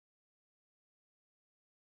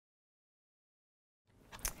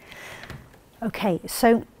Okay,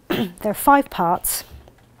 so there are 5 parts,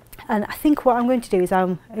 and I think what I'm going to do is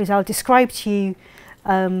I'll describe to you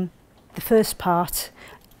the first part,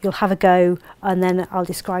 you'll have a go, and then I'll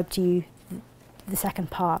describe to you the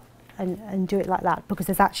second part and do it like that, because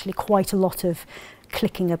there's actually quite a lot of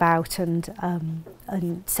clicking about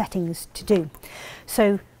and settings to do.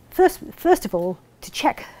 So first of all, to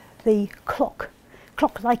check the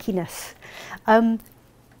clock-like-i-ness.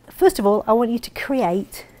 First of all, I want you to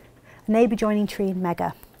create a neighbour joining tree in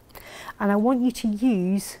Mega, and I want you to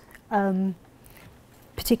use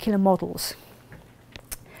particular models.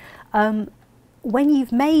 When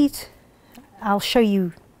you've made, I'll show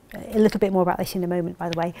you a little bit more about this in a moment, by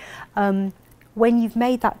the way. When you've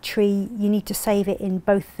made that tree, you need to save it in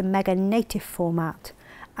both the Mega native format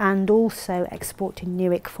and also export to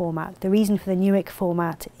newick format. The reason for the newick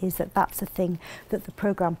format is that that's the thing that the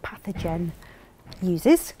program Pathogen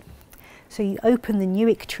uses. So you open the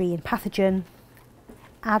newick tree in Pathogen,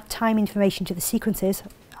 add time information to the sequences,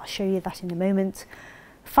 I'll show you that in a moment,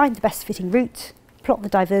 find the best fitting route, plot the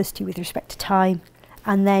diversity with respect to time,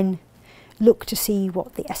 and then look to see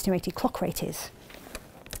what the estimated clock rate is.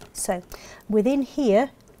 So within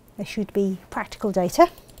here there should be practical data,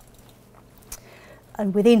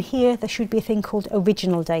 and within here there should be a thing called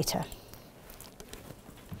original data.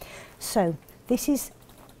 So this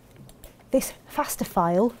FASTA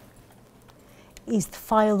file is the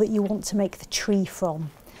file that you want to make the tree from.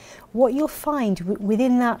 What you'll find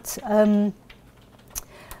within that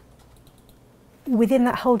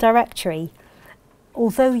whole directory,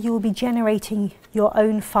 although you'll be generating your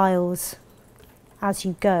own files as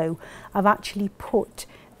you go, I've actually put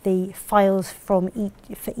the files for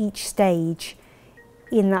each stage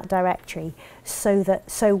in that directory, so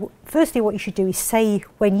firstly what you should do is say,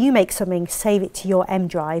 when you make something, save it to your M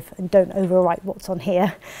drive and don't overwrite what's on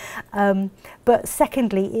here. But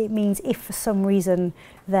secondly, it means if for some reason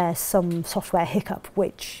there's some software hiccup,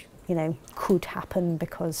 which could happen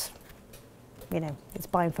because it's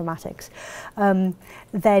bioinformatics,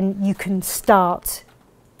 then you can start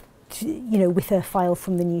with a file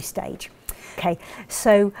from the new stage. Okay,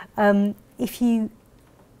 so if you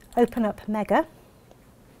open up Mega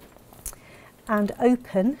and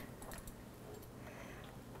open,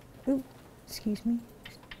 oh, excuse me,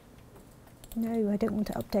 no, I don't want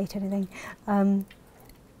to update anything, and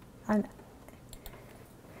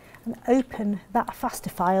open that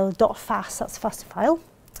FASTA file, .fast, that's FASTA file.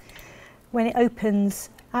 When it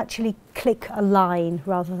opens, actually click Align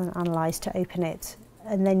rather than Analyze to open it,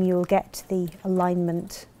 and then you'll get the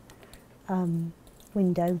alignment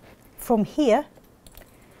window. From here,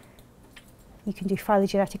 you can do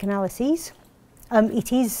phylogenetic analyses.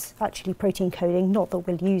 It is actually protein coding, not that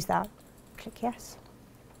we'll use that. Click Yes.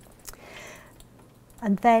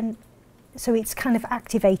 And then, so it's kind of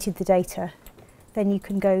activated the data. Then you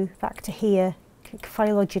can go back to here, click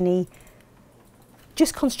Phylogeny,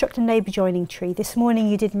 just construct a neighbour joining tree. This morning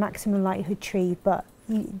you did maximum likelihood tree, but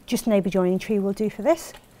just neighbour joining tree will do for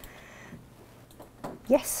this.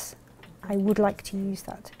 Yes, I would like to use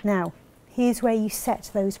that. Now, here's where you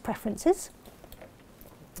set those preferences.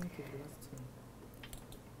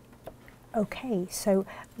 Okay, so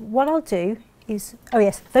what I'll do is, oh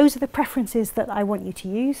yes, those are the preferences that I want you to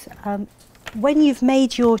use. When you've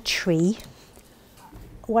made your tree,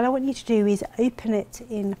 what I want you to do is open it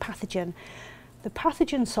in Pathogen. The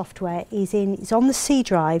Pathogen software is on the C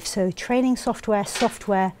drive, so training software,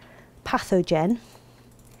 Pathogen.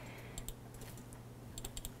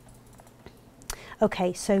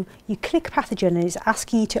 Okay, so you click Pathogen and it's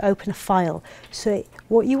asking you to open a file. So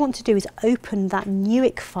what you want to do is open that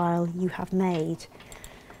newick file you have made.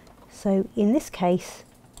 So in this case,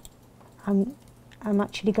 I'm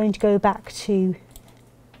actually going to go back to,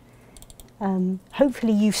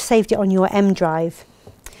 hopefully you've saved it on your M drive,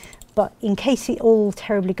 but in case it all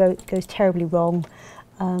goes terribly wrong,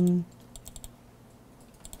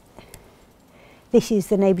 this is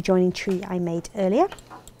the neighbour joining tree I made earlier.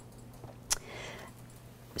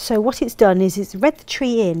 So what it's done is it's read the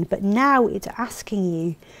tree in, but now it's asking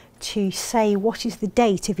you to say what is the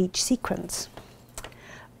date of each sequence.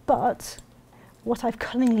 But what I've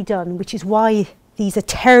cunningly done, which is why these are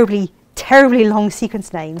terribly long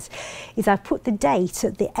sequence names, is I've put the date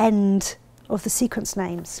at the end of the sequence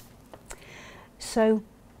names. So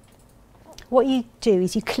what you do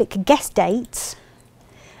is you click Guess Dates,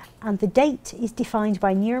 and the date is defined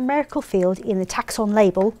by a numerical field in the taxon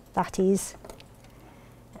label, that is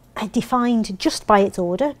defined just by its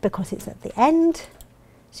order because it's at the end.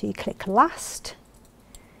 So you click Last,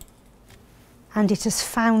 and it has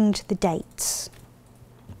found the dates.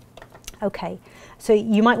 Okay, so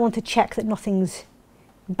you might want to check that nothing's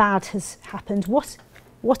bad has happened.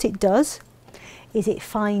 What it does is it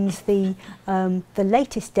finds the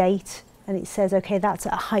latest date, and it says, okay, that's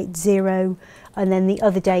at height 0, and then the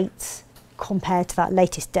other dates compared to that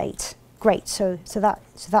latest date. Great. So that's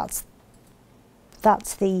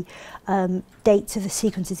the dates of the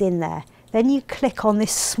sequences in there. Then you click on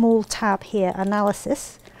this small tab here,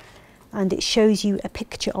 Analysis, and it shows you a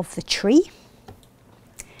picture of the tree.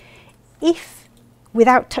 If,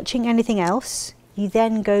 without touching anything else, you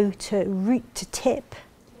then go to root to tip,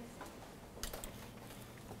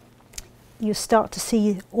 you start to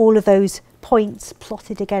see all of those points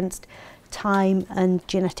plotted against time and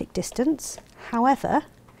genetic distance. However,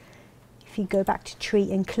 if you go back to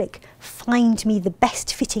tree and click Find Me the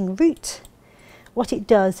Best Fitting Root, what it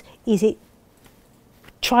does is it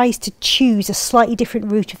tries to choose a slightly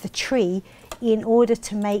different root of the tree in order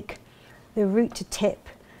to make the root to tip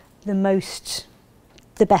the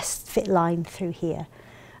best fit line through here.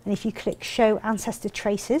 And if you click Show Ancestor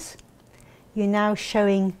Traces, you're now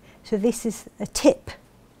showing, so this is a tip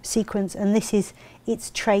sequence and this is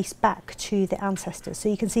its trace back to the ancestors. So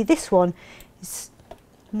you can see this one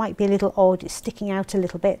might be a little odd, it's sticking out a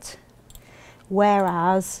little bit,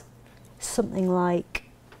 whereas something like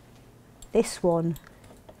this one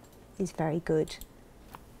is very good.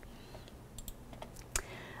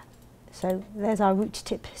 So there's our root to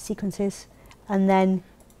tip sequences, and then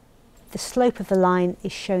the slope of the line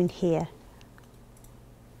is shown here.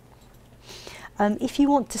 If you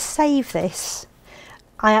want to save this,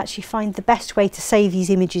 I actually find the best way to save these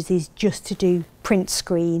images is just to do print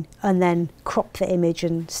screen and then crop the image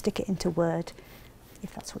and stick it into Word,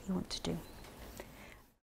 if that's what you want to do.